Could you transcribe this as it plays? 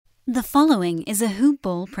The following is a Hoop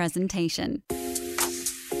Ball presentation.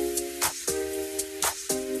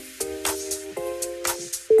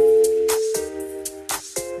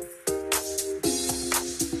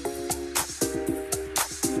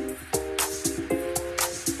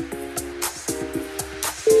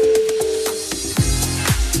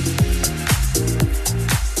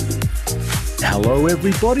 Hello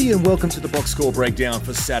everybody and welcome to the box score breakdown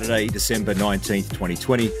for Saturday, December 19th,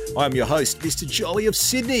 2020. I'm your host, Mr. Jolly of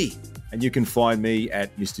Sydney, and you can find me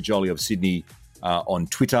at Mr. Jolly of Sydney on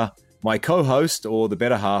Twitter. My co-host, or the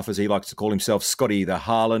better half as he likes to call himself, Scotty the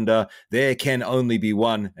Harlander. There can only be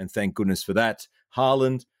one, and thank goodness for that.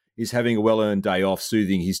 Harland is having a well-earned day off,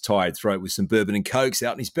 soothing his tired throat with some bourbon and cokes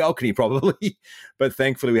out in his balcony probably. But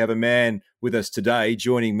thankfully we have a man with us today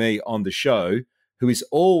joining me on the show who is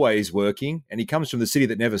always working, and he comes from the city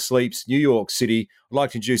that never sleeps, New York City. I'd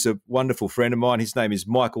like to introduce a wonderful friend of mine. His name is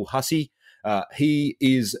Michael Hussey. He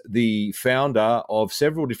is the founder of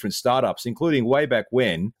several different startups, including way back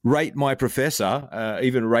when, Rate My Professor,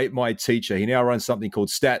 even Rate My Teacher. He now runs something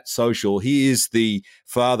called Stat Social. He is the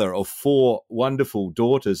father of 4 wonderful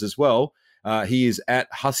daughters as well. He is at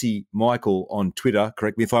Hussey Michael on Twitter.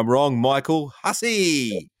 Correct me if I'm wrong, Michael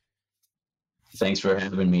Hussey. Thanks for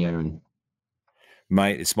having me, Aaron.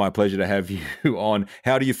 Mate, it's my pleasure to have you on.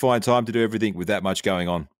 How do you find time to do everything with that much going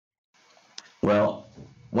on? Well,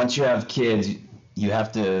 once you have kids, you have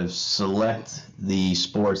to select the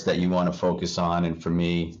sports that you want to focus on. And for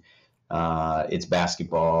me, it's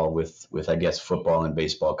basketball with I guess, football and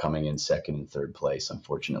baseball coming in second and third place,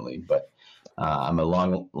 unfortunately. But I'm a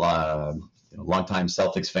longtime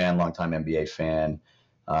Celtics fan, longtime NBA fan,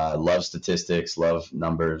 love statistics, love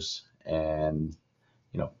numbers, and,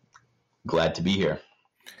 glad to be here.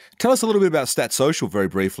 Tell us a little bit about Stat Social very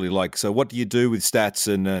briefly. So what do you do with stats?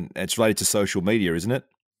 And it's related to social media, isn't it?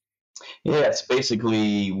 Yeah, it's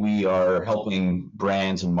basically we are helping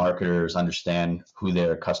brands and marketers understand who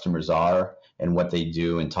their customers are and what they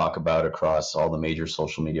do and talk about across all the major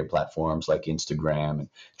social media platforms like Instagram and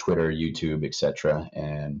Twitter, YouTube, etc.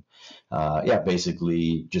 And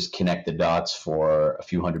basically just connect the dots for a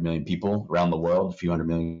few 100 million people around the world, a few 100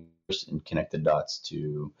 million, and connect the dots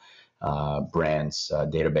to brands,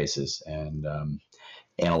 databases, and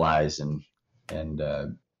analyze and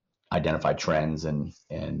identify trends and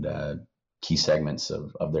key segments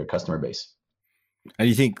of their customer base. And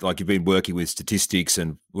you think, you've been working with statistics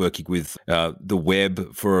and working with the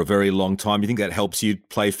web for a very long time. You think that helps you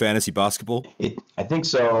play fantasy basketball? I think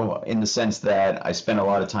so, in the sense that I spend a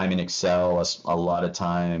lot of time in Excel, a lot of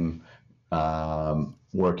time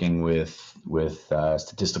working with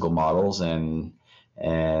statistical models, and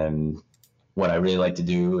what I really like to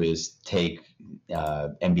do is take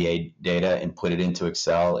NBA data and put it into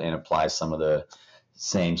Excel and apply some of the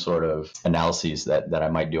same sort of analyses that I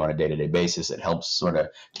might do on a day-to-day basis. It helps sort of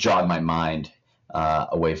jog my mind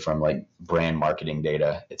away from brand marketing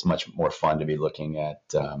data. It's much more fun to be looking at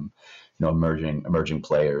emerging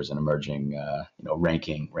players and emerging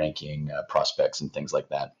ranking prospects and things like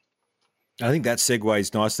that. I think that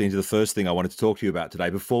segues nicely into the first thing I wanted to talk to you about today.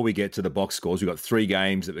 Before we get to the box scores, we've got 3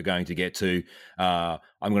 games that we're going to get to. I'm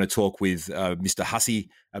going to talk with Mr. Hussey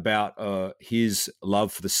about his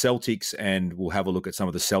love for the Celtics, and we'll have a look at some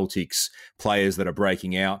of the Celtics players that are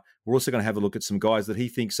breaking out. We're also going to have a look at some guys that he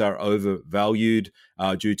thinks are overvalued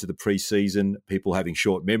due to the preseason, people having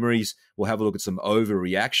short memories. We'll have a look at some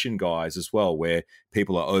overreaction guys as well, where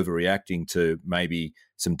people are overreacting to maybe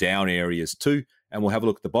some down areas too. And we'll have a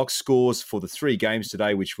look at the box scores for the 3 games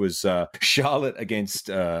today, which was Charlotte against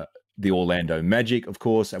the Orlando Magic, of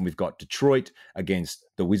course, and we've got Detroit against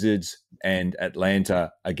the Wizards and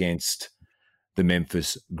Atlanta against the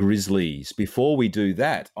Memphis Grizzlies. Before we do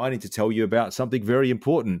that, I need to tell you about something very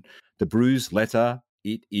important. The Bruise Letter,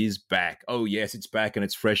 it is back. Oh, yes, it's back, and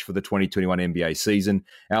it's fresh for the 2021 NBA season.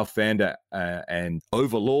 Our founder and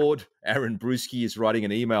overlord, Aaron Bruski, is writing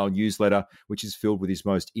an email newsletter which is filled with his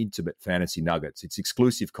most intimate fantasy nuggets. It's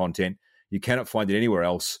exclusive content. You cannot find it anywhere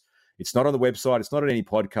else. It's not on the website. It's not on any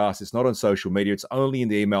podcast. It's not on social media. It's only in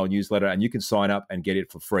the email newsletter, and you can sign up and get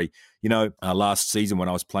it for free. Last season when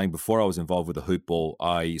I was playing, before I was involved with the hoop ball,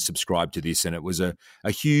 I subscribed to this, and it was a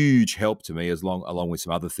huge help to me, along with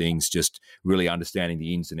some other things, just really understanding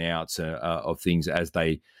the ins and outs of things as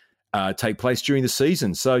they take place during the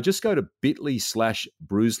season. So just go to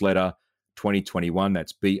bit.ly/bruiseletter 2021.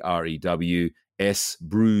 That's BREWS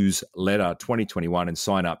Bruise Letter 2021 and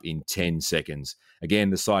sign up in 10 seconds.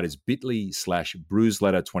 Again, the site is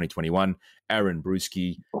bit.ly/bruiseletter 2021. Aaron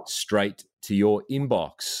Bruski, straight to your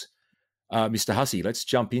inbox. Mr. Hussey, let's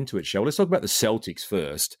jump into it, shall we? Let's talk about the Celtics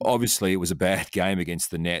first. Obviously, it was a bad game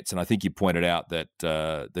against the Nets, and I think you pointed out that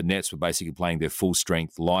the Nets were basically playing their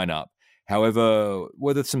full-strength lineup. However,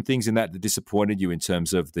 were there some things in that disappointed you in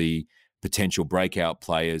terms of the potential breakout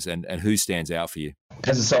players, and who stands out for you?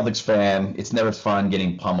 As a Celtics fan, it's never fun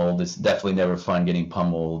getting pummeled. It's definitely never fun getting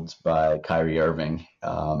pummeled by Kyrie Irving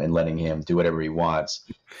and letting him do whatever he wants.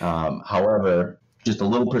 However, just a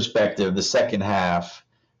little perspective, the second half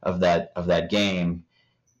of that game,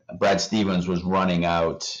 Brad Stevens was running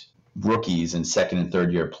out rookies and second and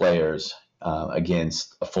third year players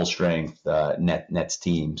against a full strength Nets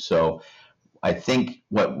team. So I think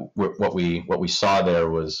what we saw there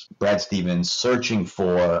was Brad Stevens searching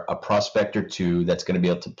for a prospect or two that's going to be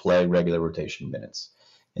able to play regular rotation minutes.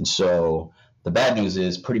 And so the bad news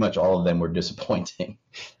is pretty much all of them were disappointing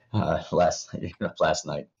last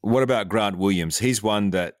night. What about Grant Williams? He's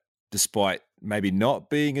one that, despite maybe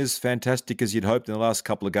not being as fantastic as you'd hoped in the last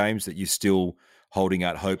couple of games, that you're still holding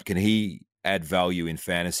out hope. Can he add value in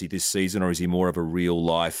fantasy this season, or is he more of a real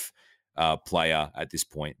life player at this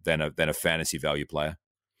point than a fantasy value player?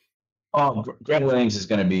 Grant Williams is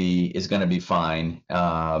going to be fine.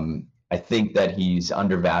 I think that he's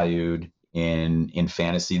undervalued in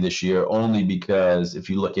fantasy this year, only because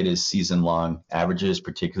if you look at his season long averages,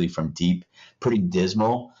 particularly from deep, pretty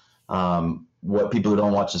dismal. What people who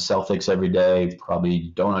don't watch the Celtics every day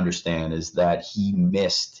probably don't understand is that he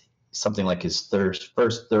missed something like his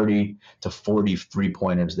first 30 to 40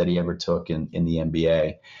 3-pointers that he ever took in the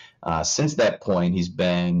NBA. Since that point, he's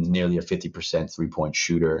been nearly a 50% three-point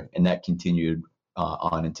shooter, and that continued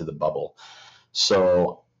on into the bubble.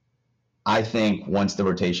 So I think once the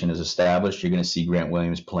rotation is established, you're going to see Grant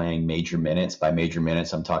Williams playing major minutes. By major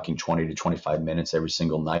minutes, I'm talking 20 to 25 minutes every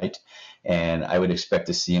single night. And I would expect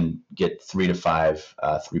to see him get 3 to 5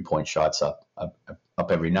 3-point shots up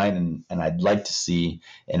every night. And I'd like to see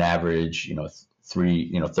an average,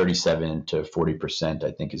 37 to 40%,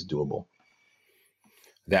 I think is doable.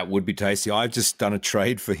 That would be tasty. I've just done a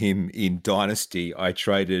trade for him in Dynasty. I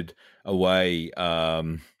traded away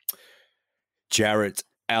Jarrett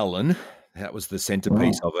Allen. That was the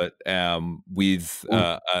centerpiece of it, with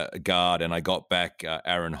a guard, and I got back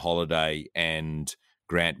Aaron Holiday and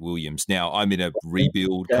Grant Williams. Now, I'm in a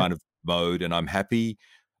rebuild kind of mode, and I'm happy.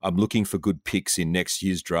 I'm looking for good picks in next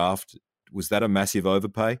year's draft. Was that a massive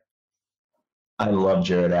overpay? I love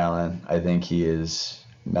Jarrett Allen. I think he is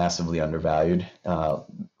massively undervalued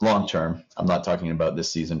long term. I'm not talking about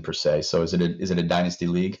this season per se. So is it a dynasty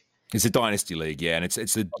league? It's a dynasty league, yeah, and it's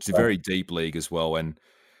a very deep league as well. And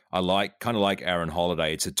I like Aaron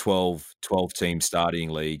Holiday. It's a 12 team starting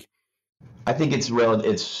league. I think it's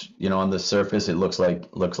on the surface it looks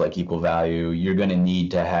like equal value. You're going to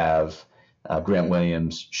need to have Grant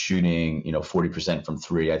Williams shooting 40% from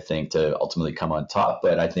three, I think, to ultimately come on top.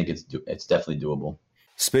 But I think it's definitely doable.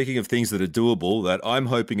 Speaking of things that are doable, that I'm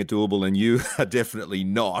hoping are doable and you are definitely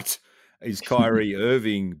not, is Kyrie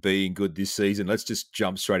Irving being good this season. Let's just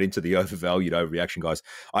jump straight into the overvalued overreaction, guys.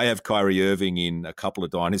 I have Kyrie Irving in a couple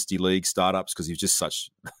of Dynasty League startups because he's just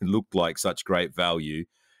looked like such great value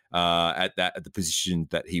at the position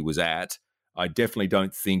that he was at. I definitely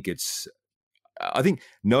don't think I think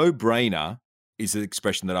no-brainer is the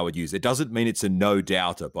expression that I would use. It doesn't mean it's a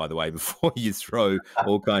no-doubter, by the way, before you throw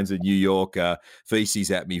all kinds of New York feces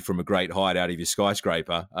at me from a great height out of your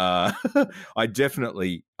skyscraper. I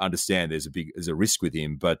definitely understand there's a risk with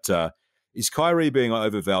him, but is Kyrie being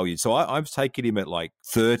overvalued? So I've taken him at like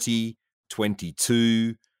 30,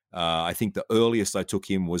 22. I think the earliest I took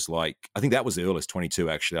him was I think that was the earliest, 22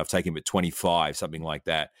 actually. I've taken him at 25, something like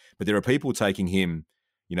that. But there are people taking him,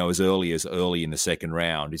 as early in the second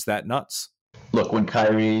round. Is that nuts? Look, when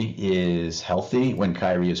Kyrie is healthy, when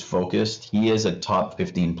Kyrie is focused, he is a top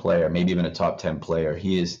 15 player, maybe even a top 10 player.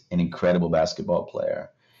 He is an incredible basketball player.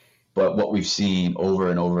 But what we've seen over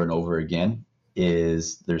and over and over again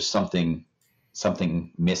is there's something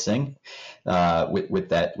missing with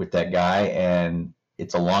that guy. And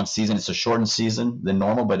it's a long season. It's a shortened season than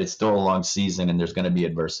normal, but it's still a long season, and there's going to be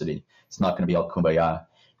adversity. It's not going to be all kumbaya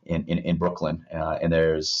in Brooklyn. And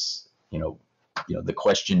there's, the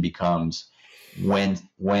question becomes,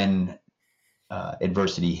 when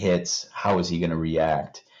adversity hits, how is he going to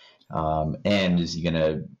react? And is he going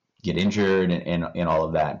to get injured and all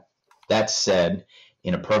of that? That said,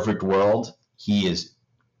 in a perfect world, he is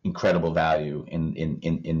incredible value in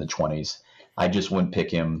the 20s. I just wouldn't pick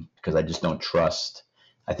him because I just don't trust.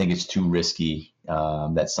 I think it's too risky.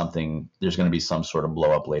 There's going to be some sort of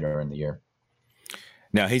blow up later in the year.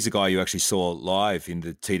 Now, he's a guy you actually saw live in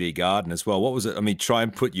the TD Garden as well. What was it? I mean, try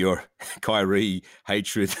and put your Kyrie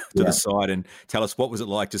hatred to the Yeah. side and tell us, what was it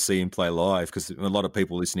like to see him play live? Because a lot of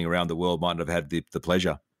people listening around the world might not have had the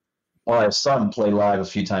pleasure. Well, I saw him play live a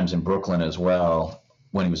few times in Brooklyn as well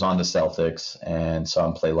when he was on the Celtics, and saw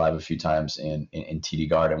him play live a few times in TD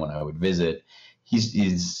Garden when I would visit.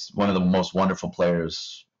 He's one of the most wonderful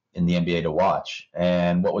players in the NBA to watch.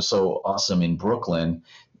 And what was so awesome in Brooklyn,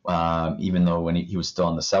 even though when he was still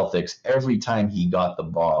on the Celtics, every time he got the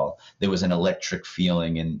ball, there was an electric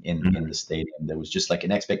feeling in the stadium. There was just like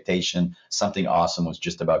an expectation, something awesome was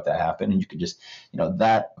just about to happen. And you could just, is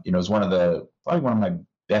probably one of my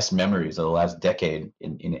best memories of the last decade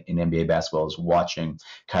in NBA basketball is watching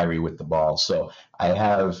Kyrie with the ball. So I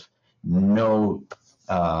have no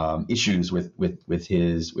issues with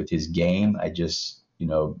his game. I just,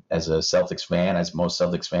 as a Celtics fan, as most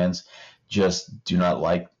Celtics fans, just do not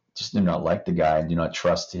like the guy and do not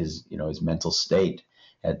trust his mental state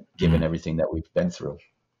given everything that we've been through.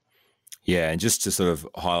 Yeah, and just to sort of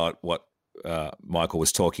highlight what Michael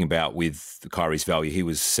was talking about with Kyrie's value, he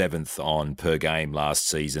was 7th on per game last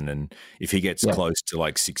season, and if he gets close to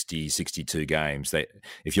like 60, 62 games,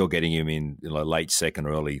 if you're getting him in late second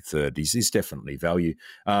or early third, he's definitely value.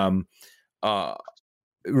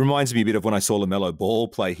 It reminds me a bit of when I saw LaMelo Ball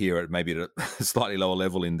play here at maybe at a slightly lower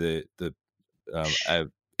level in the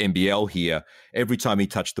NBL here. Every time he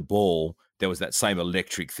touched the ball, there was that same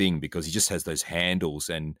electric thing because he just has those handles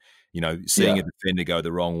and, seeing a defender go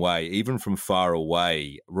the wrong way, even from far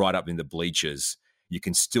away, right up in the bleachers, you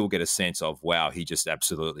can still get a sense of, wow, he just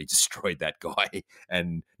absolutely destroyed that guy.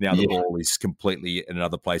 And now the ball is completely in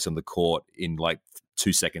another place on the court in like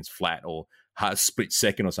 2 seconds flat or a split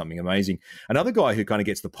second or something amazing. Another guy who kind of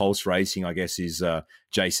gets the pulse racing, I guess, is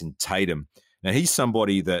Jason Tatum. Now, he's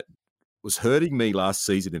somebody that was hurting me last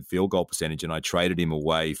season in field goal percentage, and I traded him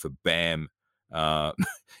away for Bam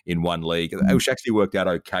in one league, which actually worked out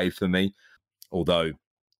okay for me, although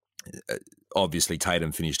obviously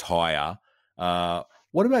Tatum finished higher.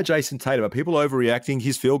 What about Jason Tatum? Are people overreacting?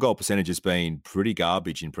 His field goal percentage has been pretty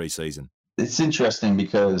garbage in preseason. It's interesting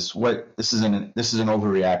because this is an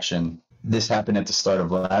overreaction. This happened at the start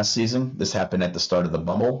of last season. This happened at the start of the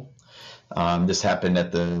bubble. This happened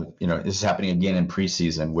this is happening again in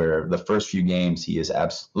preseason, where the first few games he is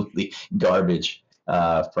absolutely garbage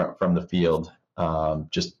from the field,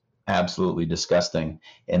 just absolutely disgusting.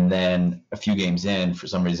 And then a few games in, for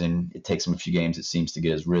some reason, it takes him a few games, it seems, to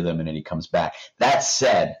get his rhythm, and then he comes back. That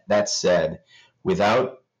said,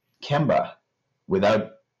 without Kemba,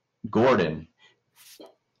 without Gordon,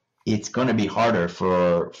 it's going to be harder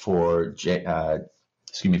for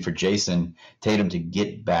Jason Tatum to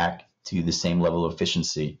get back to the same level of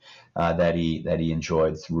efficiency that he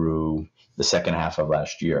enjoyed through the second half of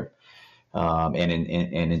last year and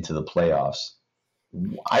into the playoffs.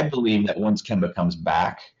 I believe that once Kemba comes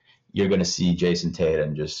back, you're going to see Jason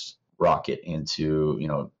Tatum just rocket into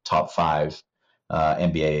top 5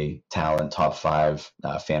 NBA talent, top 5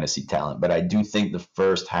 fantasy talent. But I do think the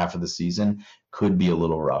first half of the season could be a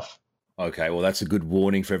little rough. Okay, well, that's a good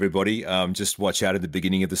warning for everybody. Just watch out at the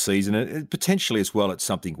beginning of the season. And potentially as well, it's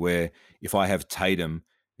something where if I have Tatum,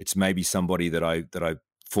 it's maybe somebody that I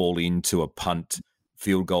fall into a punt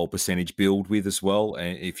field goal percentage build with as well.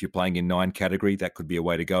 And if you're playing in 9 category, that could be a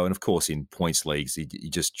way to go. And of course, in points leagues, you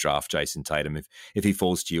just draft Jason Tatum. If he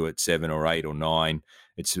falls to you at 7 or 8 or 9,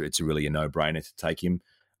 it's really a no-brainer to take him,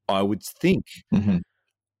 I would think. Mm-hmm.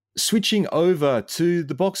 Switching over to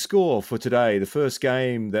the box score for today, the first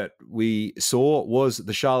game that we saw was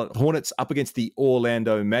the Charlotte Hornets up against the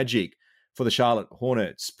Orlando Magic. For the Charlotte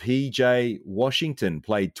Hornets, PJ Washington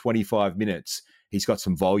played 25 minutes. He's got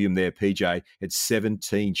some volume there, PJ. Had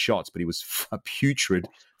 17 shots, but he was putrid,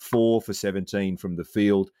 4 for 17 from the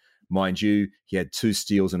field. Mind you, he had 2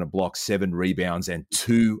 steals and a block, 7 rebounds, and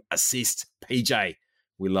 2 assists. PJ,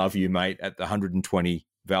 we love you, mate, at the 120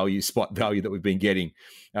 spot value that we've been getting.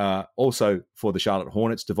 Also for the Charlotte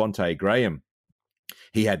Hornets, Devonte Graham,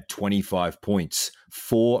 he had 25 points,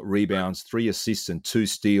 4 rebounds, 3 assists, and 2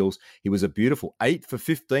 steals. He was a beautiful 8 for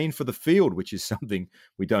 15 for the field, which is something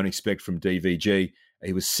we don't expect from DVG.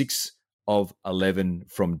 He was 6 of 11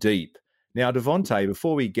 from deep. Now, Devonte,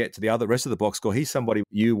 before we get to the rest of the box score, he's somebody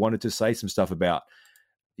you wanted to say some stuff about.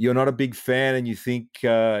 You're not a big fan and you think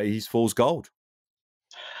he's fool's gold.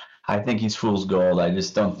 I think he's fool's gold. I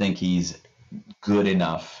just don't think he's good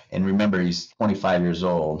enough. And remember, he's 25 years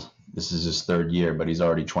old. This is his 3rd year, but he's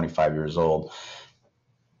already 25 years old.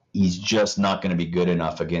 He's just not going to be good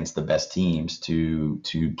enough against the best teams to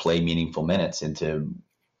play meaningful minutes and to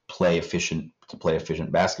play efficient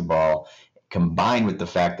basketball combined with the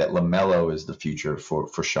fact that LaMelo is the future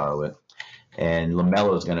for Charlotte, and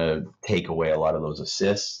LaMelo is going to take away a lot of those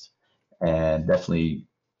assists, and definitely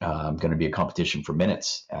going to be a competition for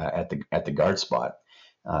minutes at the guard spot.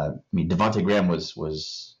 I mean, Devonte Graham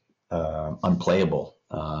was unplayable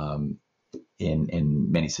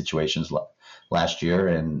in many situations last year,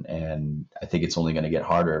 and I think it's only going to get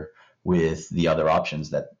harder with the other options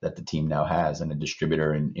that the team now has, and a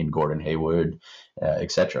distributor in Gordon Hayward,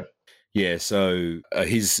 etc. Yeah, so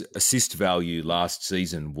his assist value last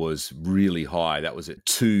season was really high. That was at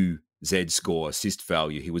 2 Z score assist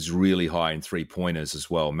value. He was really high in 3-pointers as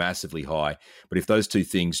well, massively high. But if those two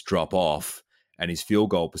things drop off and his field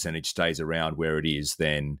goal percentage stays around where it is,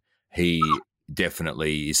 then he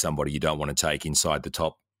definitely is somebody you don't want to take inside the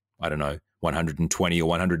top, I don't know, 120 or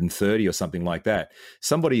 130 or something like that.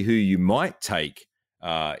 Somebody who you might take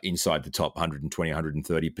inside the top 120,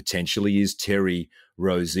 130 potentially is Terry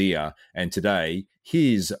Rozier. And today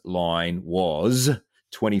his line was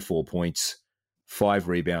 24 points, 5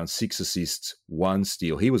 rebounds, 6 assists, 1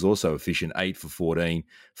 steal. He was also efficient, 8 for 14,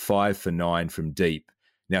 5 for 9 from deep.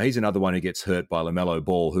 Now he's another one who gets hurt by LaMelo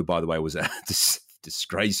Ball, who, by the way, was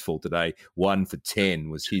disgraceful today. 1 for 10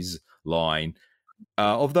 was his line.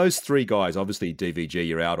 Of those 3 guys, obviously DVG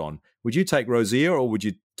you're out on. Would you take Rozier or would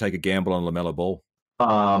you take a gamble on LaMelo Ball?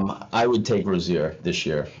 I would take Rozier this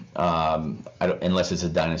year. Unless it's a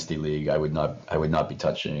dynasty league, I would not be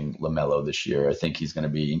touching LaMelo this year. I think he's going to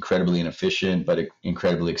be incredibly inefficient, but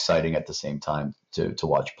incredibly exciting at the same time to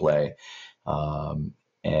watch play. But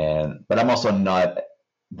I'm also not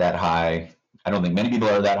that high. I don't think many people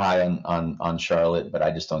are that high on Charlotte, but I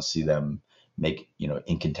just don't see them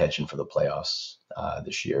in contention for the playoffs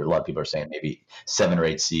this year. A lot of people are saying maybe 7 or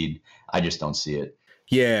 8 seed. I just don't see it.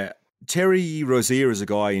 Yeah. Terry Rozier is a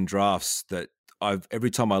guy in drafts that every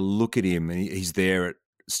time I look at him and he's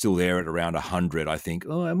still there at around 100, I think,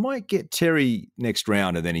 I might get Terry next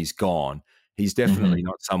round, and then he's gone. He's definitely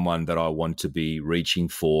not someone that I want to be reaching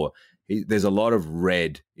for. There's a lot of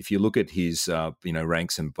red. If you look at his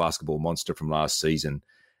ranks and basketball monster from last season,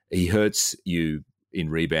 he hurts you in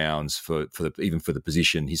rebounds even for the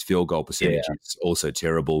position. His field goal percentage is also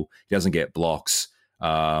terrible. He doesn't get blocks.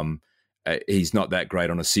 He's not that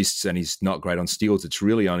great on assists, and he's not great on steals. It's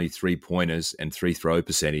really only 3-pointers and 3 throw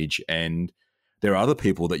percentage. And there are other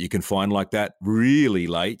people that you can find like that really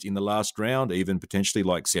late in the last round, even potentially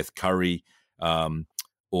like Seth Curry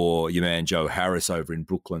or your man Joe Harris over in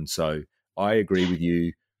Brooklyn. So I agree with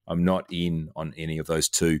you. I'm not in on any of those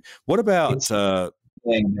 2. What about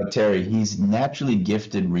Terry? He's naturally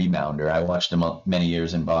gifted rebounder. I watched him many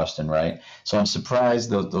years in Boston, right? So I'm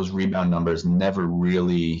surprised those rebound numbers never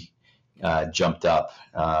really jumped up.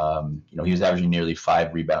 He was averaging nearly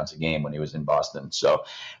 5 rebounds a game when he was in Boston. So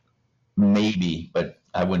maybe, but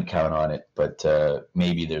I wouldn't count on it. But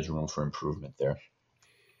maybe there's room for improvement there.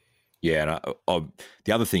 Yeah, and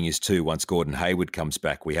the other thing is too, once Gordon Hayward comes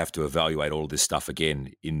back, we have to evaluate all of this stuff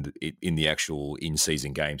again in the actual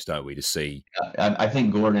in-season games, don't we, to see? I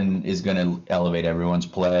think Gordon is going to elevate everyone's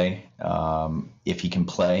play if he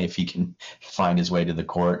can find his way to the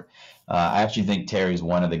court. I actually think Terry's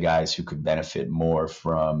one of the guys who could benefit more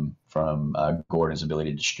from Gordon's ability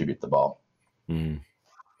to distribute the ball. Mm.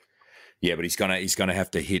 Yeah, but he's gonna have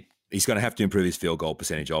to hit. He's going to have to improve his field goal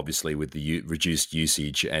percentage, obviously, with the reduced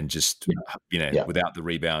usage and just without the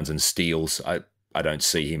rebounds and steals. I don't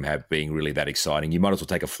see him being really that exciting. You might as well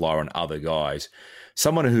take a flyer on other guys.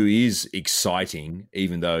 Someone who is exciting,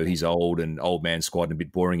 even though he's old and old man squad and a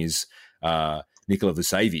bit boring, is Nikola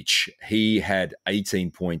Vucevic. He had 18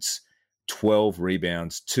 points, 12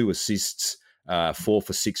 rebounds, 2 assists, 4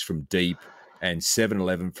 for 6 from deep, and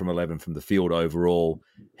 7-11 from 11 from the field overall.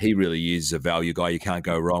 He really is a value guy. You can't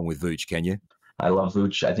go wrong with Vooch, can you? I love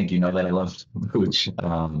Vooch. I think you know that I love Vooch.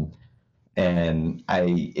 And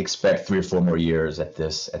I expect 3 or 4 more years at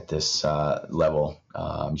this level.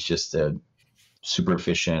 He's just a super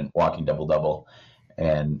efficient walking double-double.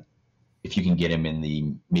 And if you can get him in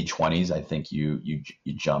the mid-20s, I think you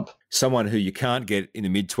jump. Someone who you can't get in the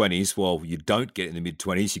mid-20s, well, you don't get in the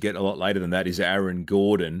mid-20s, you get a lot later than that, is Aaron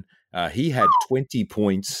Gordon. He had 20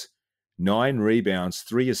 points, 9 rebounds,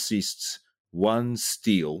 3 assists, 1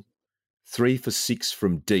 steal, 3 for 6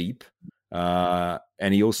 from deep. And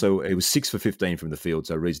it was 6 for 15 from the field,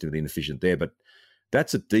 so reasonably inefficient there. But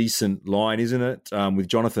that's a decent line, isn't it? With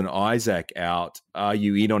Jonathan Isaac out, are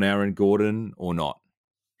you in on Aaron Gordon or not?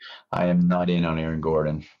 I am not in on Aaron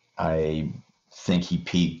Gordon. I think he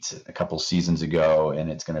peaked a couple seasons ago, and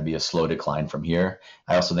it's going to be a slow decline from here.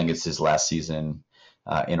 I also think it's his last season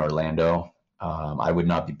in Orlando. I would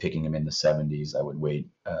not be picking him in the 70s. I would wait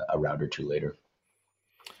a round or 2 later.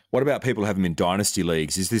 What about people who have him in dynasty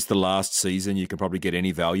leagues? Is this the last season you can probably get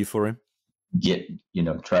any value for him?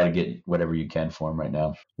 Try to get whatever you can for him right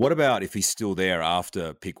now. What about if he's still there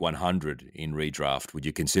after pick 100 in redraft? Would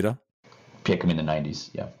you consider? Pick him in the 90s,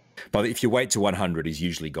 yeah. But if you wait to 100, he's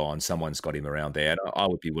usually gone. Someone's got him around there. I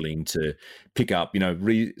would be willing to pick up,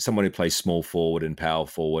 someone who plays small forward and power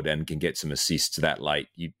forward and can get some assists that late.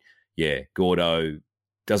 Gordo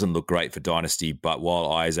doesn't look great for dynasty, but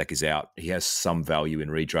while Isaac is out, he has some value in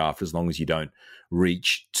redraft as long as you don't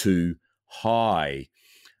reach too high.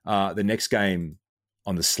 The next game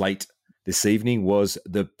on the slate this evening was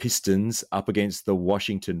the Pistons up against the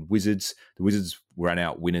Washington Wizards. The Wizards ran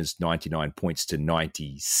out winners 99 points to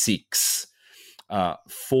 96.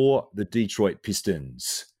 For the Detroit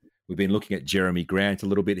Pistons, we've been looking at Jeremy Grant a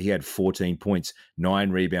little bit. He had 14 points,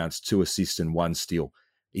 9 rebounds, 2 assists, and 1 steal.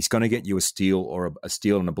 He's going to get you a steal or a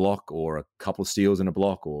steal and a block, or a couple of steals and a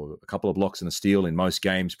block, or a couple of blocks and a steal in most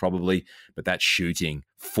games probably. But that shooting,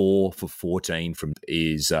 4 for 14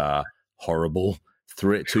 is horrible.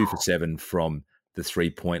 2 for 7 from the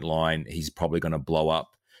 3-point line. He's probably going to blow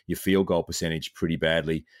up your field goal percentage pretty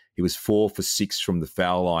badly. He was 4 for 6 from the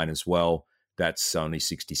foul line as well. That's only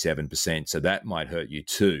 67%. So that might hurt you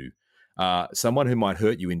too. Someone who might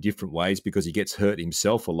hurt you in different ways because he gets hurt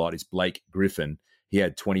himself a lot is Blake Griffin. He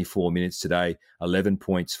had 24 minutes today, 11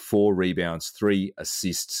 points, 4 rebounds, 3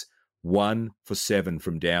 assists, 1 for 7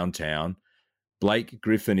 from downtown. Blake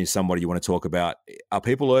Griffin is somebody you want to talk about. Are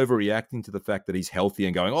people overreacting to the fact that he's healthy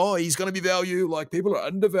and going, oh, he's going to be value? Like, people are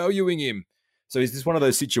undervaluing him. So is this one of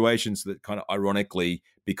those situations that kind of ironically,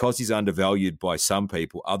 because he's undervalued by some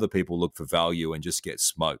people, other people look for value and just get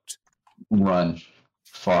smoked? Run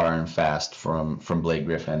far and fast from Blake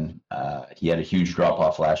Griffin. He had a huge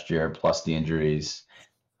drop-off last year, plus the injuries.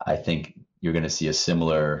 I think you're going to see a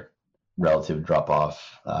similar relative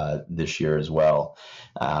drop-off this year as well.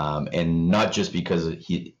 And not just because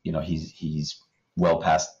he's well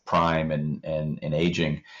past prime and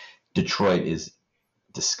aging. Detroit is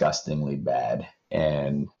disgustingly bad,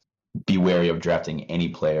 and be wary of drafting any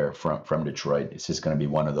player from Detroit. It's just going to be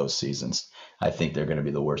one of those seasons. I think they're going to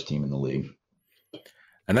be the worst team in the league.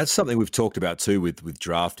 And that's something we've talked about too with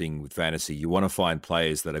drafting, with fantasy. You want to find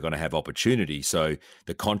players that are going to have opportunity. So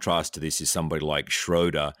the contrast to this is somebody like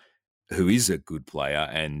Schroeder, who is a good player,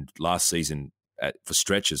 and last season for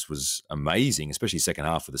stretches was amazing, especially second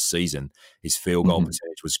half of the season. His field goal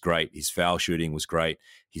percentage was great. His foul shooting was great.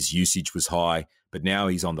 His usage was high. But now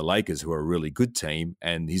he's on the Lakers, who are a really good team,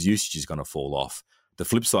 and his usage is going to fall off. The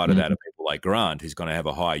flip side of that are people like Grant, who's going to have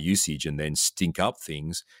a high usage and then stink up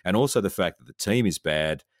things. And also the fact that the team is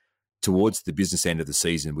bad towards the business end of the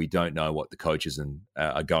season. We don't know what the coaches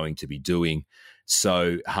are going to be doing.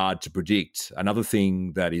 So hard to predict. Another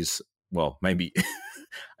thing that is, well, maybe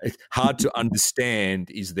hard to understand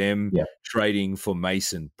is them trading for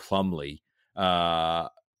Mason Plumlee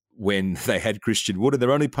when they had Christian Wood, and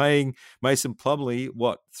they're only paying Mason Plumlee, $3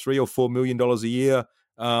 or $4 million a year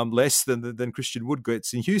less than Christian Wood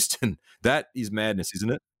gets in Houston. That is madness,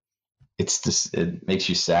 isn't it? It makes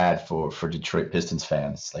you sad for Detroit Pistons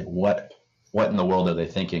fans. Like, what in the world are they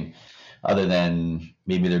thinking? Other than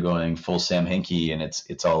maybe they're going full Sam Hinkie, and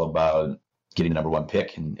it's all about getting the number 1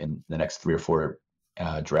 pick in the next 3 or 4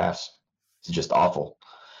 drafts. It's just awful.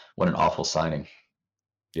 What an awful signing.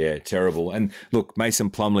 Yeah, terrible. And look, Mason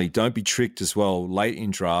Plumlee, don't be tricked as well. Late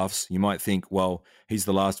in drafts, you might think, well, he's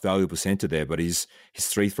the last valuable center there, but his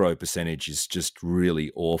free throw percentage is just really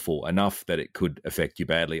awful, enough that it could affect you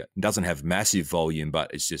badly. It doesn't have massive volume, but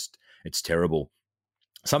it's terrible.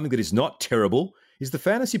 Something that is not terrible is the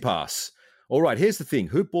Fantasy Pass. All right, here's the thing.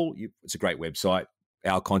 Hoopball, it's a great website.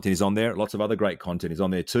 Our content is on there. Lots of other great content is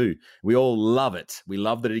on there too. We all love it. We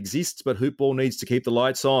love that it exists, but Hoopball needs to keep the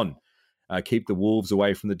lights on. Keep the wolves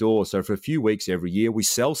away from the door. So for a few weeks every year, we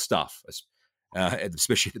sell stuff,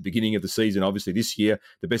 especially at the beginning of the season. Obviously, this year,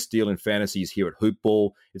 the best deal in fantasy is here at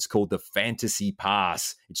Hoopball. It's called the Fantasy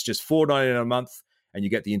Pass. It's just $4.99 a month, and you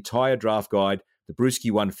get the entire draft guide, the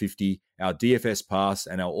Brewski 150, our DFS Pass,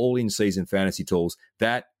 and our all-in-season fantasy tools.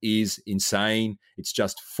 That is insane. It's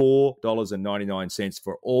just $4.99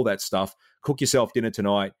 for all that stuff. Cook yourself dinner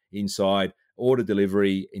tonight inside. Order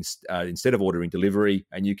delivery instead of ordering delivery,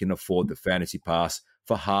 and you can afford the Fantasy Pass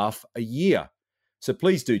for half a year. So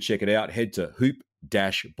please do check it out. Head to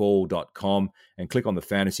hoop-ball.com and click on the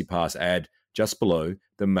Fantasy Pass ad just below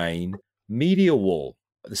the main media wall.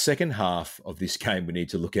 The second half of this game we need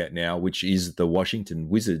to look at now, which is the Washington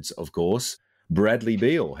Wizards, of course. Bradley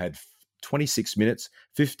Beal had 26 minutes,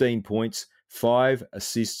 15 points, 5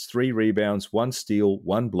 assists, 3 rebounds, 1 steal,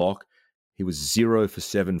 1 block. He was 0 for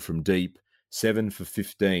 7 from deep. 7 for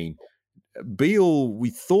 15. Beal, we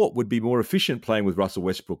thought, would be more efficient playing with Russell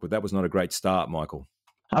Westbrook, but that was not a great start, Michael.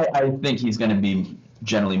 I think he's going to be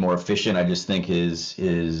generally more efficient. I just think his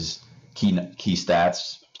key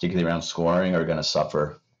stats, particularly around scoring, are going to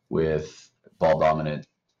suffer with ball dominant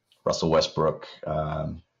Russell Westbrook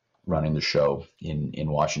running the show in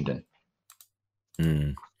Washington.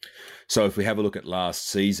 Mm. So if we have a look at last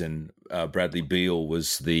season, Bradley Beal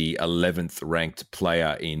was the 11th ranked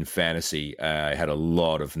player in fantasy. Had a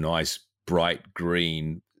lot of nice, bright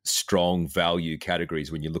green, strong value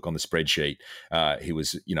categories. When you look on the spreadsheet, he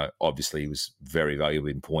was, obviously he was very valuable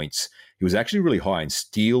in points. He was actually really high in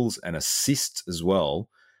steals and assists as well.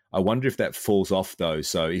 I wonder if that falls off though.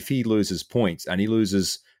 So if he loses points and he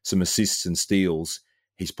loses some assists and steals,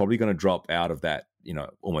 he's probably going to drop out of that,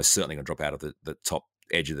 almost certainly going to drop out of the top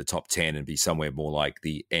edge of the top 10 and be somewhere more like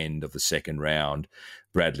the end of the second round.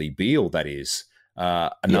 Bradley Beal, that is.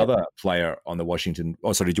 Another player on the Washington.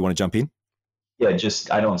 Oh, sorry, did you want to jump in? Yeah,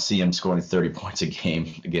 I don't see him scoring 30 points a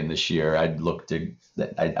game again this year.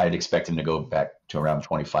 I'd expect him to go back to around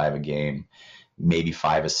 25 a game, maybe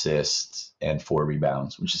 5 assists and 4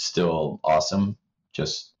 rebounds, which is still awesome.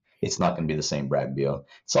 Just it's not going to be the same Brad Beal.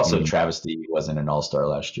 It's also a travesty he wasn't an all-star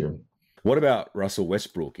last year. What about Russell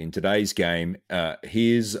Westbrook? In today's game,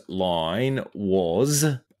 his line was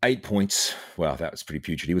 8 points. Wow, that was pretty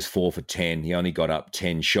putrid. He was 4 for 10. He only got up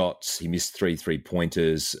 10 shots. He missed 3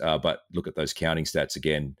 3-pointers. But look at those counting stats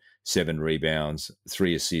again. 7 rebounds,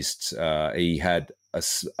 3 assists. He had a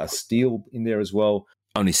steal in there as well.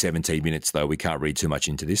 Only 17 minutes, though. We can't read too much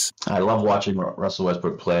into this. I love watching Russell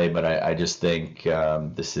Westbrook play, but I just think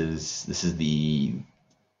this is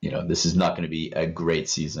not going to be a great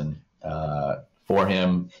season for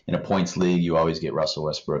him. In a points league, you always get Russell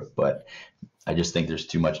Westbrook, but I just think there's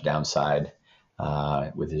too much downside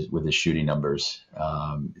with his shooting numbers.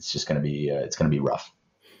 It's just going to be rough,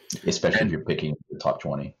 especially if you're picking the top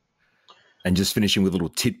 20. And just finishing with a little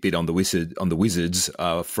tidbit on the Wizards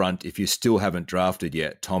front, if you still haven't drafted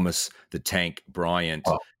yet, Thomas the Tank Bryant,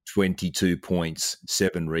 22 points,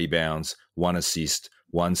 7 rebounds, 1 assist,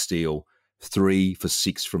 1 steal, 3 for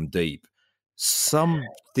 6 from deep.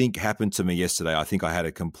 Something happened to me yesterday. I think I had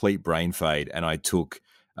a complete brain fade and I took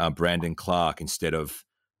Brandon Clark instead of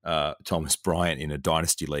Thomas Bryant in a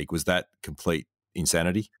dynasty league. Was that complete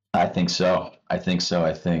insanity? I think so. I think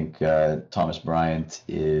Thomas Bryant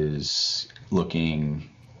is looking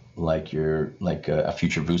like a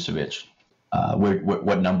future Vucevic.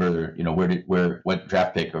 What number? What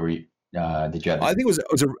draft pick are we? Did you have? I think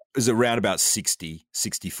it was around about 60,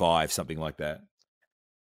 65, something like that.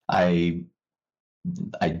 I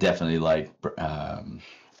definitely like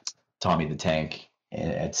Tommy the Tank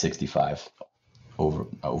at 65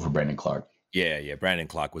 over Brandon Clark. Yeah. Brandon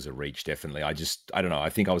Clark was a reach, definitely. I don't know. I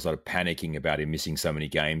think I was sort of panicking about him missing so many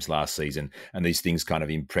games last season, and these things kind of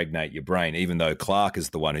impregnate your brain. Even though Clark is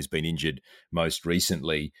the one who's been injured most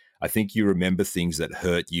recently, I think you remember things that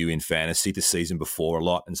hurt you in fantasy the season before a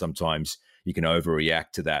lot, and sometimes you can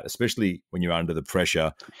overreact to that, especially when you're under the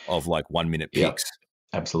pressure of like 1 minute picks.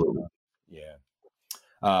 Yeah, absolutely.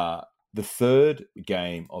 Yeah. The third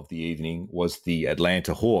game of the evening was the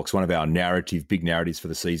Atlanta Hawks, one of our big narratives for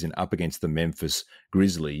the season, up against the Memphis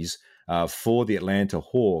Grizzlies. For the Atlanta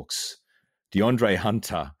Hawks, DeAndre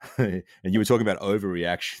Hunter, and you were talking about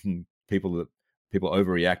overreaction, people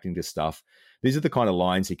overreacting to stuff. These are the kind of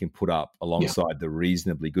lines he can put up alongside the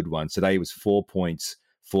reasonably good ones. Today was 4 points,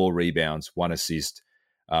 4 rebounds, 1 assist,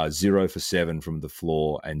 0 for 7 from the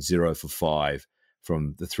floor, and 0 for 5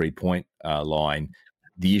 from the 3-point line.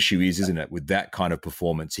 The issue is, isn't it, with that kind of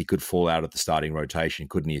performance, he could fall out of the starting rotation,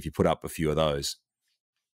 couldn't he, if you put up a few of those?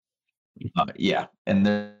 Yeah, and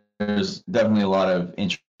there's definitely a lot of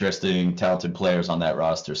interesting, talented players on that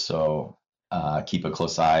roster. So keep a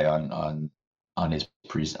close eye on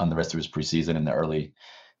the rest of his preseason and the early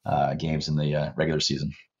games in the regular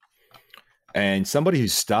season. And somebody who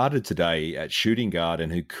started today at shooting guard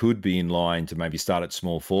and who could be in line to maybe start at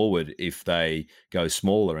small forward if they go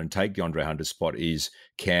smaller and take DeAndre Hunter's spot is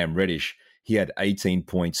Cam Reddish. He had 18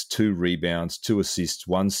 points, 2 rebounds, 2 assists,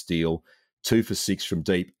 1 steal, 2 for 6 from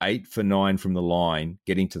deep, 8 for 9 from the line,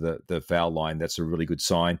 getting to the foul line. That's a really good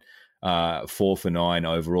sign. 4 for 9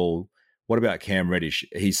 overall. What about Cam Reddish?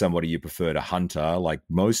 He's somebody you prefer to Hunter, like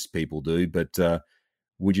most people do, but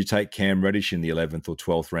would you take Cam Reddish in the 11th or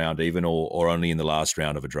 12th round even, or only in the last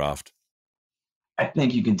round of a draft? I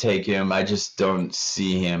think you can take him. I just don't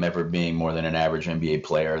see him ever being more than an average NBA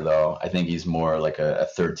player, though. I think he's more like a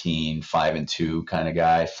 13, 5-2 kind of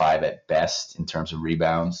guy, 5 at best in terms of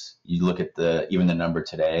rebounds. You look at even the number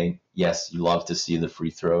today. Yes, you love to see the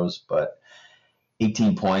free throws, but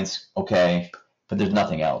 18 points, okay. but there's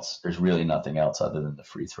nothing else. There's really nothing else other than the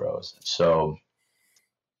free throws. So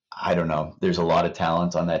I don't know. There's a lot of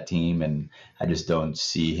talent on that team, and I just don't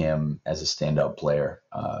see him as a standout player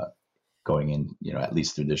going in, at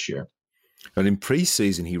least through this year. But in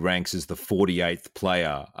preseason, he ranks as the 48th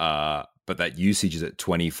player, but that usage is at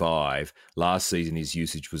 25. Last season, his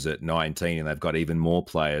usage was at 19, and they've got even more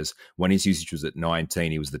players. When his usage was at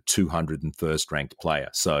 19, he was the 201st ranked player.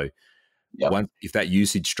 So if that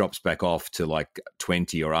usage drops back off to like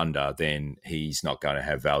 20 or under, then he's not going to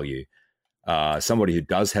have value. Somebody who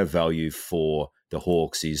does have value for the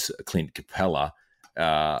Hawks is Clint Capella.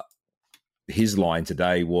 His line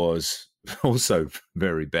today was also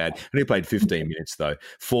very bad. And he played 15 minutes, though.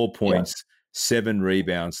 4 points, 7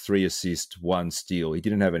 rebounds, 3 assists, 1 steal. He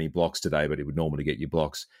didn't have any blocks today, but he would normally get you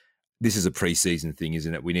blocks. This is a preseason thing,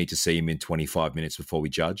 isn't it? We need to see him in 25 minutes before we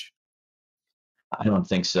judge. I don't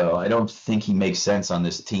think so. I don't think he makes sense on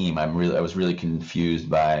this team. I was really confused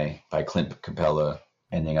by Clint Capella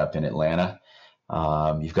ending up in Atlanta.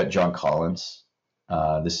 You've got John Collins.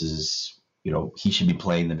 This is, he should be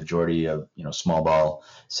playing the majority of, small ball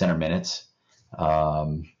center minutes.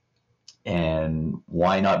 And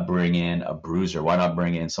why not bring in a bruiser? Why not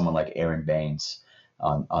bring in someone like Aaron Baines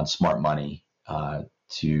on smart money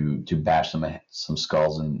to bash some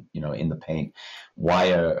skulls in the paint? Why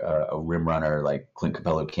a rim runner like Clint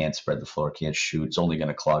Capella can't spread the floor, can't shoot? It's only going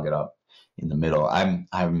to clog it up in the middle. I'm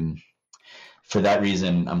for that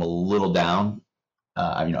reason, I'm a little down.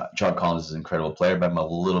 John Collins is an incredible player, but I'm a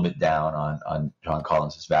little bit down on John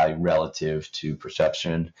Collins' value relative to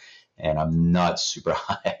perception, and I'm not super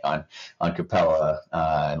high on Capella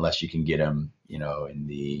unless you can get him, in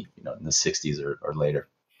the 60s or later.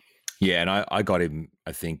 Yeah, and I got him,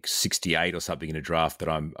 I think 68 or something in a draft. That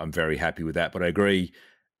I'm very happy with that. But I agree,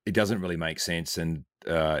 it doesn't really make sense, and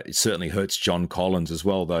it certainly hurts John Collins as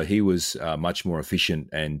well. Though he was much more efficient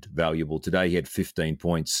and valuable today. He had 15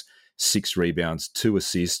 points. 6 rebounds, 2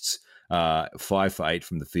 assists, 5 for 8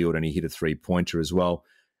 from the field, and he hit a 3-pointer as well.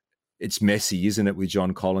 It's messy, isn't it, with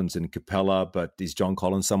John Collins and Capella? But is John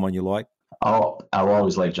Collins someone you like? I'll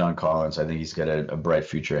always like John Collins. I think he's got a bright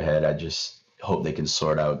future ahead. I just hope they can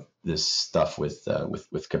sort out this stuff with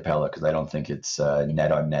Capella, because I don't think it's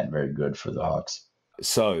net on net very good for the Hawks.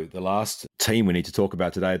 So the last team we need to talk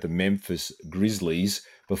about today, the Memphis Grizzlies.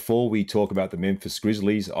 Before we talk about the Memphis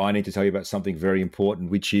Grizzlies, I need to tell you about something very important,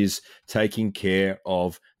 which is taking care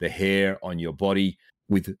of the hair on your body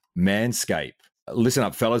with Manscaped. Listen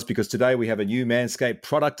up, fellas, because today we have a new Manscaped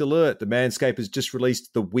product alert. The Manscaped has just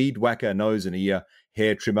released the Weed Whacker nose and ear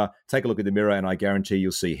hair trimmer. Take a look in the mirror and I guarantee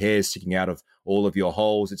you'll see hairs sticking out of all of your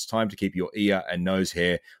holes. It's time to keep your ear and nose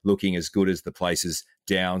hair looking as good as the places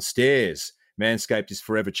downstairs. Manscaped is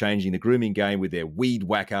forever changing the grooming game with their Weed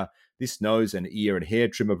Whacker. This nose and ear and hair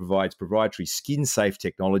trimmer provides proprietary skin-safe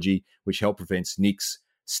technology which help prevent nicks,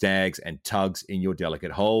 snags, and tugs in your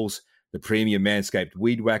delicate holes. The premium Manscaped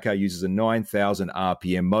Weed Whacker uses a 9,000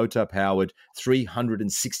 RPM motor-powered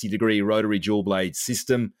 360-degree rotary dual blade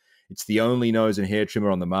system. It's the only nose and hair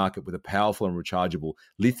trimmer on the market with a powerful and rechargeable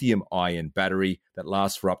lithium-ion battery that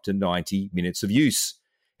lasts for up to 90 minutes of use.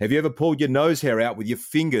 Have you ever pulled your nose hair out with your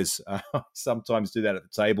fingers? I sometimes do that at the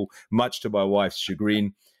table, much to my wife's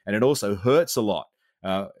chagrin, and it also hurts a lot,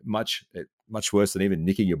 much worse than even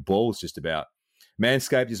nicking your balls just about.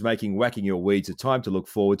 Manscaped is making whacking your weeds a time to look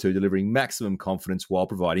forward to, delivering maximum confidence while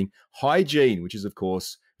providing hygiene, which is, of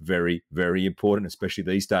course, very, very important, especially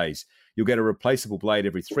these days. You'll get a replaceable blade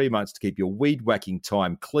every 3 months to keep your weed whacking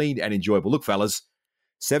time clean and enjoyable. Look, fellas,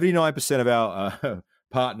 79% of our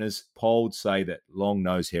partners polled say that long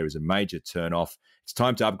nose hair is a major turn-off. It's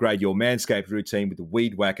time to upgrade your Manscaped routine with the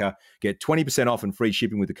Weed Whacker. Get 20% off and free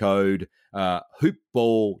shipping with the code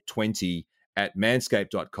HoopBall20 at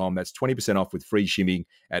manscaped.com. That's 20% off with free shipping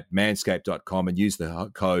at manscaped.com, and use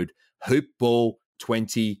the code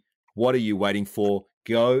HoopBall20. What are you waiting for?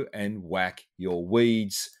 Go and whack your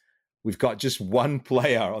weeds. We've got just one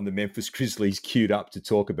player on the Memphis Grizzlies queued up to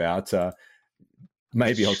talk about.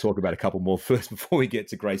 Maybe I'll talk about a couple more first before we get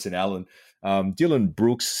to Grayson Allen. Dylan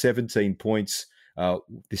Brooks, 17 points.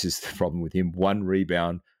 This is the problem with him. 1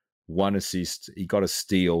 rebound, 1 assist. He got a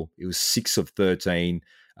steal. It was 6 of 13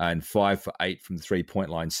 and 5 for 8 from the 3-point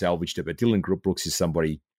line, salvaged it. But Dylan Brooks is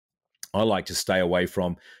somebody I like to stay away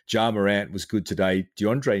from. Ja Morant was good today.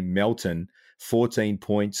 DeAndre Melton, 14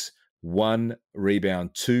 points, 1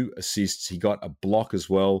 rebound, 2 assists. He got a block as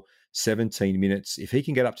well. 17 minutes. If he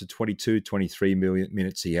can get up to 22, 23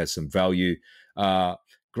 minutes, he has some value.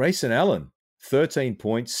 Grayson Allen, 13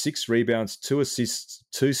 points, 6 rebounds, 2 assists,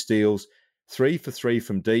 2 steals, 3 for 3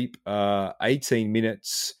 from deep, 18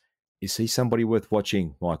 minutes. Is he somebody worth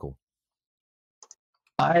watching, Michael?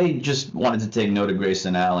 I just wanted to take note of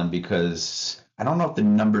Grayson Allen because I don't know if the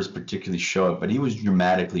numbers particularly show it, but he was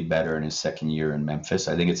dramatically better in his second year in Memphis.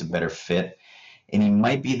 I think it's a better fit, and he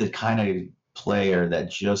might be the kind of player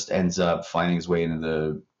that just ends up finding his way into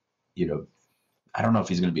the, you know, I don't know if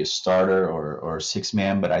he's going to be a starter or a six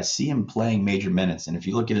man, but I see him playing major minutes. And if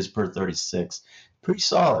you look at his per 36, pretty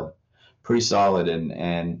solid,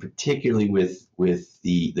 and particularly with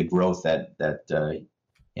the growth that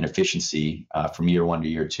in efficiency from year one to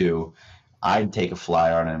year two, I'd take a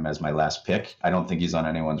flyer on him as my last pick. I don't think he's on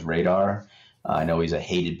anyone's radar. I know he's a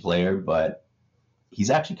hated player, but he's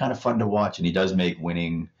actually kind of fun to watch, and he does make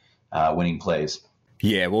winning plays.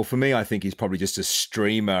 Yeah, well, for me, I think he's probably just a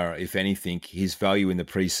streamer. If anything, his value in the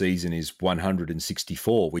preseason is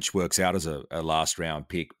 164, which works out as a last round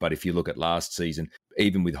pick. But if you look at last season,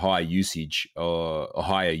 even with high usage or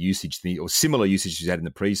higher usage or similar usage he's had in the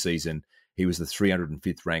preseason, he was the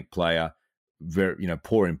 305th ranked player. Very,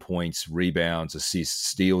 poor in points, rebounds, assists,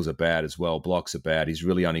 steals are bad as well. Blocks are bad. He's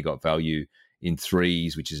really only got value in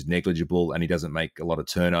threes, which is negligible, and he doesn't make a lot of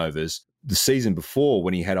turnovers. The season before,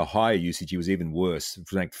 when he had a higher usage, he was even worse,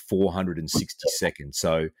 ranked 462nd.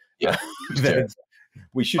 So Yeah,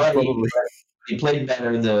 we should probably. He played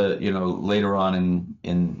better later on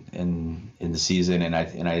in the season, and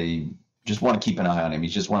I just want to keep an eye on him.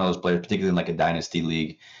 He's just one of those players, particularly in like a dynasty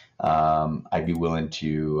league. I'd be willing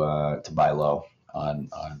to buy low on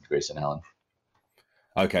Grayson Allen.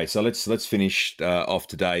 Okay, so let's finish off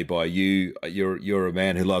today by you. You're a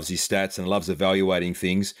man who loves his stats and loves evaluating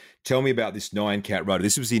things. Tell me about this 9-cat rotor.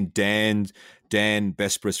 This was in Dan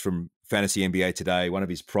Bespris from Fantasy NBA Today, one of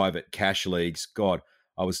his private cash leagues. God,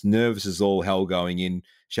 I was nervous as all hell going in.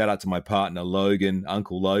 Shout out to my partner Logan,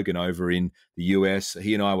 Uncle Logan over in the US.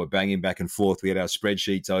 He and I were banging back and forth. We had our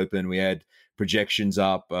spreadsheets open. We had projections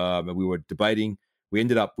up. And we were debating. We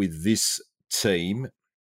ended up with this team.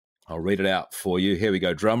 I'll read it out for you. Here we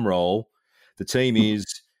go. Drum roll. The team is,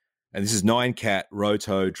 and this is 9-cat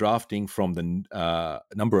roto, drafting from the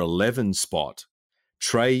number 11 spot.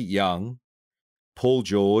 Trae Young, Paul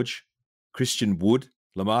George, Christian Wood,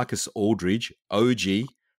 LaMarcus Aldridge, OG,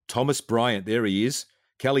 Thomas Bryant, there he is,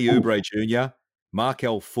 Kelly Oubre Jr.,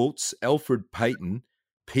 Markel Fultz, Alfred Payton,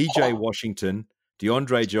 PJ Washington,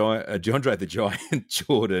 DeAndre the Giant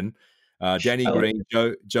Jordan, Danny Green,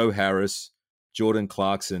 Joe Harris, Jordan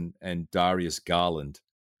Clarkson, and Darius Garland.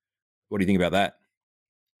 What do you think about that?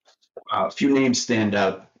 A few names stand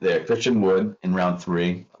out there. Christian Wood in round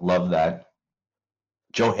 3. Love that.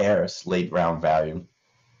 Joe Harris, late round value.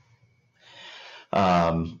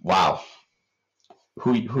 Wow.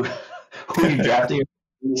 Who are you drafting?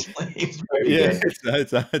 Yeah,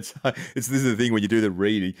 this is the thing when you do the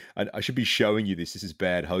reading. I should be showing you this. This is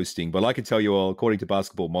bad hosting, but I can tell you all, according to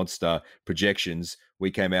Basketball Monster projections,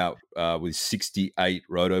 we came out with 68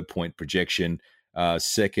 roto point projection.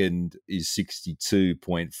 Second is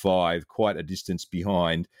 62.5, quite a distance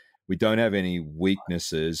behind. We don't have any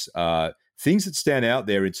weaknesses. Things that stand out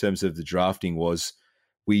there in terms of the drafting was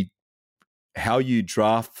how you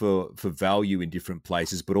draft for value in different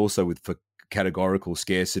places, but also for categorical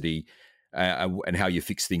scarcity and how you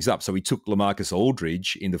fix things up. So we took LaMarcus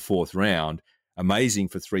Aldridge in the 4th round, amazing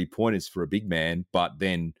for 3-pointers for a big man, but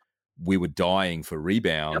then we were dying for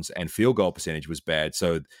rebounds and field goal percentage was bad.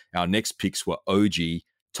 So our next picks were OG,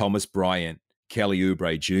 Thomas Bryant, Kelly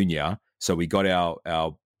Oubre Jr. So we got our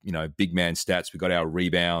big man stats, we got our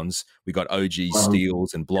rebounds, we got OG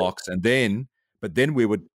steals and blocks, but then we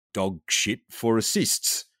were dog shit for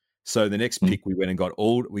assists. So the next pick we went and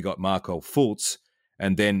we got Markel Fultz,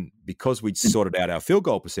 and then because we'd sorted out our field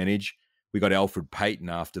goal percentage, we got Alfred Payton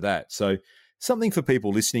after that. So something for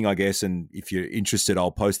people listening, I guess, and if you're interested,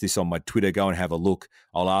 I'll post this on my Twitter. Go and have a look.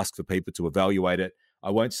 I'll ask for people to evaluate it.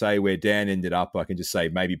 I won't say where Dan ended up. I can just say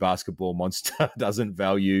maybe Basketball Monster doesn't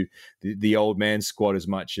value the old man squad as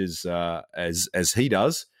much as he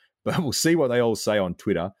does, but we'll see what they all say on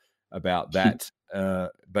Twitter about that.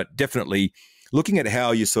 But definitely looking at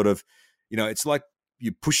how you sort of, it's like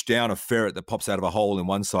you push down a ferret that pops out of a hole in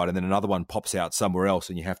one side and then another one pops out somewhere else,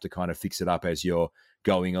 and you have to kind of fix it up as you're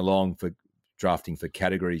going along for drafting for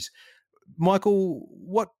categories. Michael,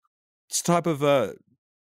 what type of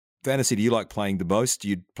fantasy do you like playing the most? Do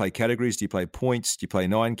you play categories? Do you play points? Do you play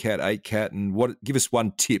 9-cat, 8-cat? And give us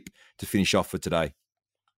one tip to finish off for today.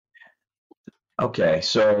 Okay,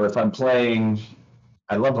 so if I'm playing,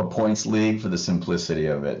 I love a points league for the simplicity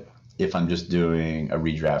of it. If I'm just doing a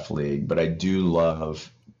redraft league, but I do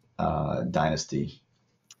love Dynasty.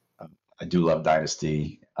 I do love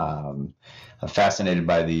Dynasty. I'm fascinated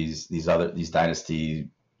by these Dynasty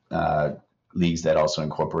leagues that also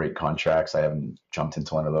incorporate contracts. I haven't jumped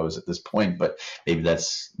into one of those at this point, but maybe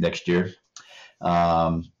that's next year.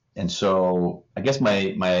 And so I guess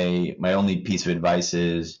my only piece of advice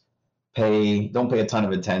is don't pay a ton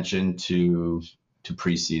of attention to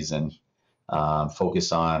preseason.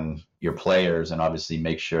 Focus on your players and obviously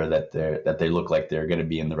make sure that they look like they're going to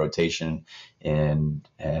be in the rotation and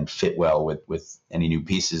fit well with any new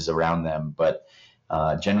pieces around them. But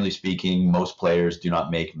generally speaking, most players do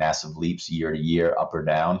not make massive leaps year to year, up or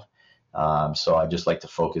down. So I just like to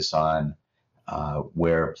focus on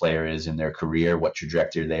where a player is in their career, what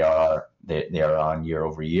trajectory they are on year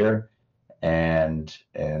over year, and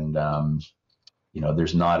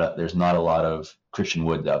there's not a lot of Christian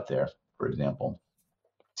Woods out there, for example.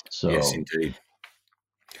 So yes, indeed.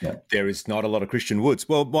 Yeah. There is not a lot of Christian Woods.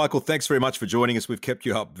 Well, Michael, thanks very much for joining us. We've kept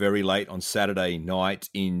you up very late on Saturday night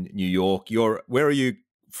in New York. Where are you?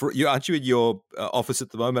 Aren't you in your office at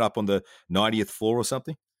the moment, up on the 90th floor or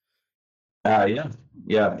something? Yeah,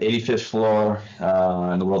 85th floor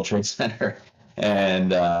in the World Trade Center.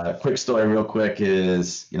 And quick story real quick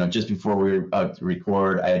is, just before we were about to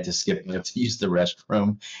record, I had to skip to use the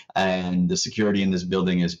restroom, and the security in this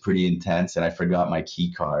building is pretty intense, and I forgot my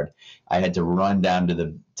key card. I had to run down to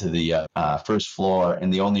the first floor,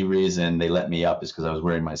 and the only reason they let me up is because I was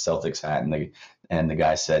wearing my Celtics hat, and the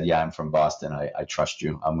guy said, "Yeah, I'm from Boston. I trust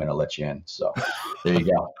you. I'm going to let you in." So there you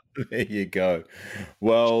go. There you go.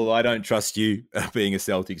 Well, I don't trust you being a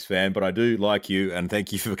Celtics fan, but I do like you, and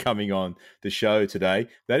thank you for coming on the show today.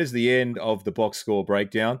 That is the end of the box score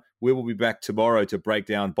breakdown. We will be back tomorrow to break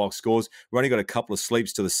down box scores. We've only got a couple of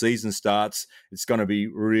sleeps till the season starts. It's going to be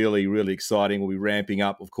really, really exciting. We'll be ramping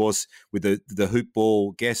up, of course, with the hoop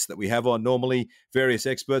ball guests that we have on normally, various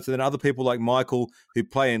experts, and then other people like Michael who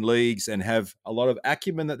play in leagues and have a lot of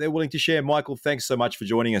acumen that they're willing to share. Michael, thanks so much for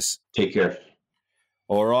joining us. Take care.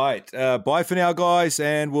 All right. Bye for now, guys,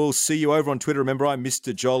 and we'll see you over on Twitter. Remember, I'm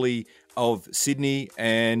Mr. Jolly of Sydney,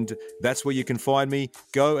 and that's where you can find me.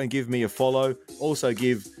 Go and give me a follow. Also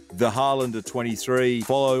give the Harlander 23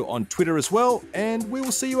 follow on Twitter as well, and we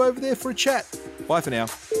will see you over there for a chat. Bye for now.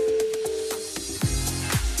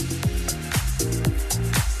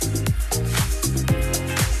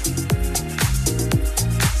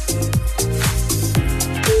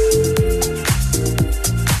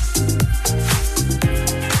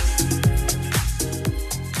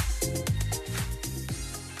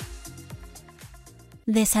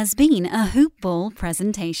 This has been a Hoop Ball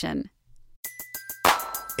presentation.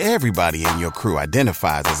 Everybody in your crew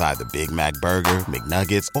identifies as either Big Mac Burger,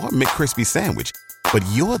 McNuggets, or McCrispy Sandwich. But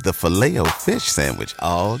you're the Filet-O-Fish Sandwich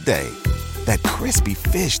all day. That crispy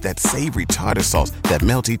fish, that savory tartar sauce, that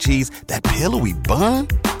melty cheese, that pillowy bun.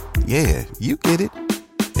 Yeah, you get it.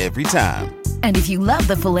 Every time. And if you love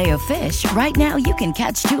the Filet-O-Fish, right now you can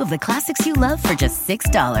catch two of the classics you love for just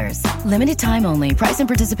 $6. Limited time only. Price and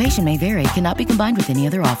participation may vary. Cannot be combined with any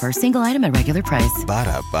other offer. Single item at regular price.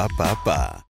 Ba-da-ba-ba-ba.